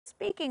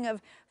Speaking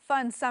of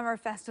fun summer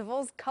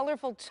festivals,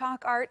 colorful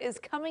chalk art is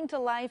coming to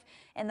life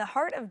in the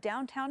heart of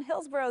downtown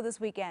Hillsboro this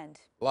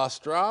weekend. La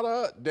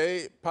Strada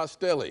dei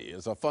Pastelli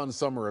is a fun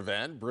summer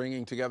event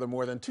bringing together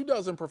more than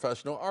 24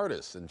 professional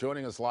artists. And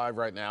joining us live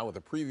right now with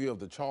a preview of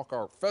the Chalk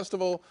Art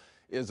Festival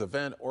is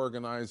event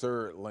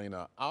organizer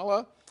Lena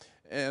Alla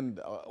and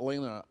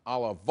Lena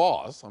Alla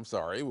Voss,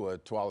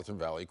 with Tualatin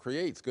Valley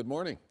Creates. Good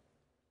morning.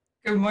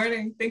 Good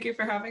morning. Thank you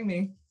for having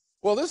me.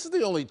 Well, this is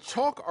the only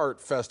chalk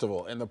art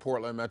festival in the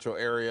Portland metro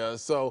area.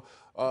 So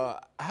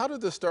how did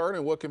this start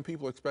and what can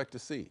people expect to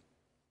see?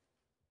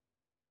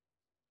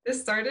 This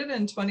started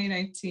in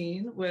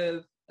 2019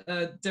 with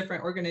a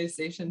different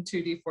organization,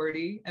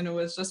 2D40, and it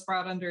was just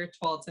brought under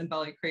Tualatin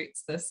Valley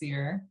Creates this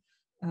year.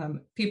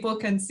 People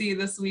can see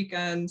this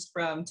weekend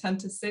from 10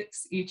 to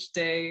 6 each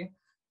day,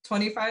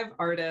 25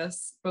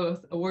 artists,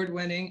 both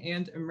award-winning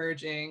and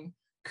emerging,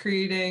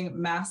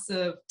 creating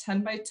massive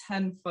 10 by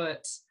 10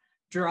 foot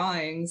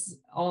drawings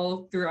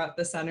all throughout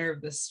the center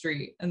of the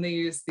street. And they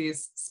use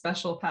these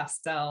special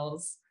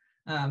pastels.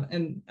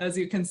 And as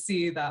you can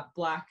see, that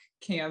black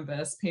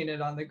canvas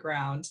painted on the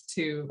ground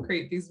to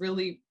create these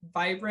really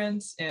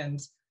vibrant and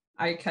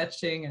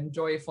eye-catching and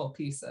joyful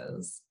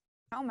pieces.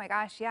 Oh my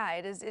gosh, yeah,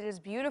 it is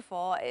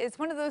beautiful. It's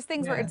one of those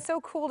things where Yeah. it's so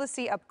cool to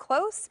see up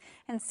close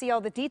and see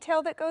all the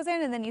detail that goes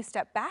in, and then you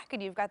step back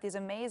and you've got these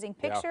amazing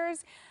Yeah.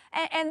 pictures.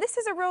 And this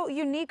is a real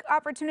unique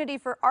opportunity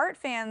for art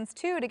fans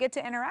too to get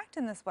to interact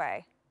in this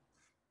way.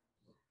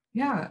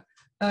 Yeah.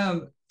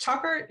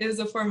 Chalk art is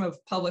a form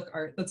of public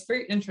art that's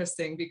very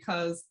interesting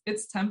because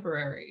it's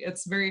temporary.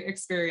 It's very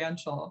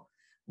experiential.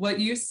 What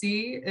you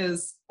see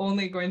is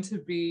only going to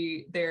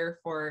be there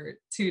for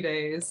 2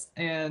 days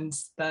and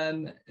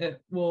then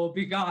it will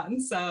be gone.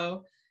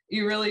 So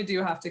you really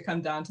do have to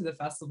come down to the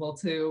festival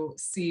to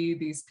see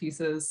these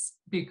pieces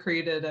be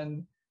created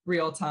in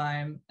real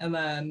time and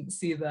then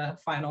see the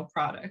final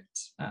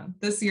product.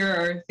 This year,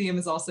 our theme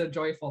is also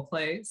joyful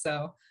play.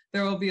 So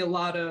there will be a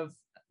lot of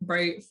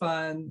bright,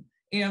 fun,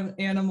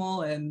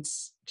 animal and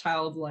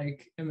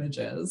childlike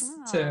images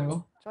Oh,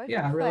 to,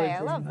 joyful really play. I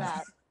bring love that.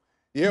 that.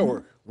 Yeah,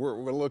 Mhm.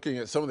 we're looking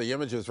at some of the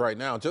images right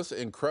now, just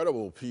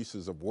incredible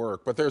pieces of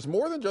work. But there's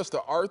more than just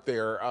the art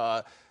there.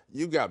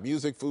 You've got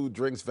music, food,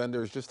 drinks,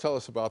 vendors. Just tell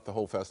us about the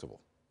whole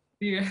festival.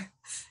 Yeah,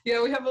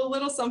 yeah, we have a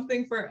little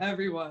something for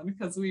everyone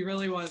because we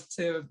really want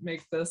to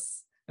make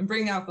this and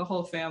bring out the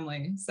whole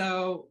family.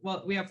 So,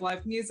 well, we have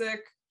live music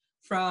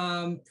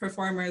from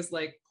performers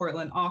like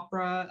Portland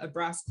Opera, a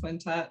brass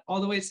quintet, all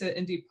the way to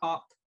indie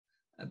pop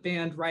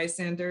band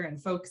Rysander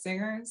and folk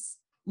singers,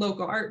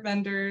 local art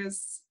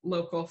vendors,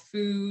 local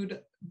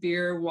food,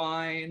 beer,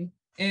 wine,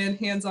 and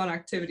hands-on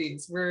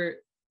activities.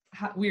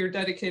 We are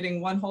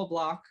dedicating one whole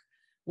block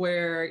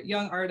where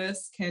young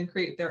artists can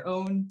create their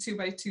own 2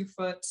 by 2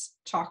 foot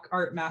chalk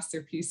art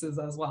masterpieces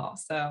as well.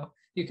 So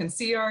you can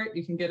see art,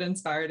 you can get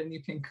inspired, and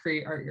you can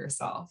create art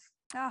yourself.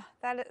 Oh,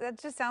 that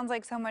just sounds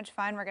like so much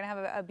fun. We're going to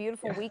have a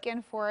beautiful Yeah.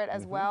 weekend for it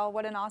as Hmm. well.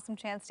 What an awesome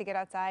chance to get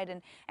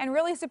outside and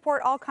really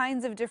support all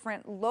kinds of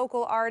different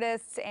local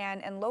artists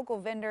and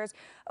local vendors.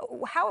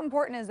 How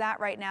important is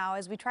that right now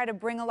as we try to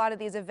bring a lot of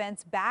these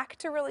events back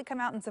to really come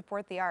out and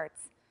support the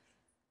arts?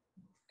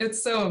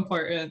 It's so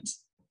important.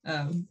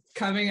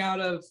 Coming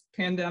out of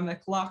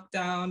pandemic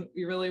lockdown,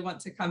 we really want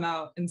to come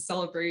out and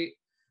celebrate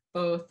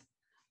both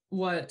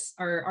what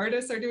our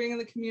artists are doing in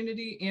the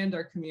community and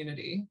our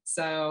community.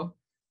 So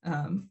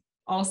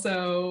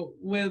also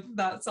with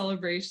that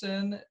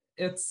celebration,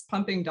 it's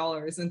pumping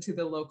dollars into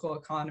the local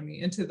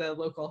economy, into the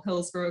local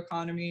Hillsboro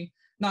economy,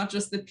 not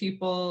just the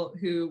people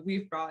who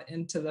we've brought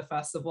into the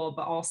festival,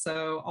 but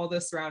also all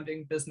the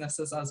surrounding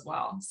businesses as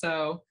well.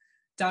 So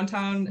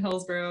downtown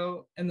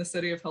Hillsboro and the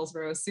city of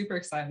Hillsboro is super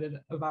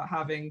excited about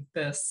having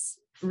this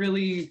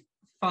really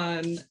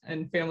fun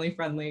and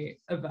family-friendly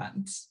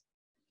event.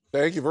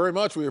 Thank you very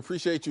much. We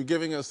appreciate you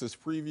giving us this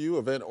preview.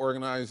 Event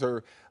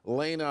organizer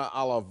Lena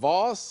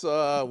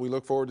Alavos. We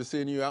look forward to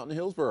seeing you out in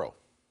Hillsboro.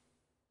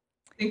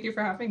 Thank you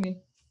for having me.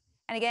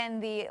 And again,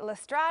 the La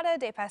Strada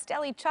dei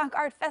Pastelli Chalk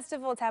Art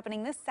Festival is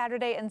happening this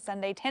Saturday and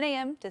Sunday, 10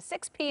 a.m. to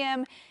 6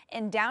 p.m.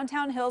 in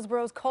downtown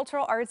Hillsboro's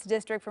Cultural Arts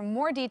District. For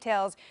more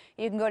details,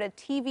 you can go to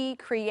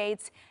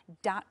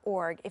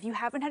tvcreates.org. If you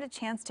haven't had a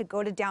chance to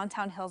go to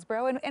downtown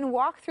Hillsboro and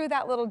walk through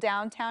that little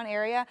downtown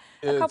area,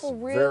 a It's couple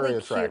really very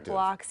cute attractive.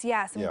 blocks.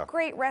 Yeah, some Yeah.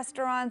 great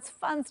restaurants,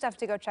 fun stuff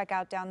to go check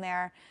out down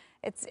there.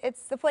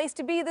 It's the place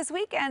to be this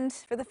weekend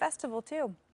for the festival, too.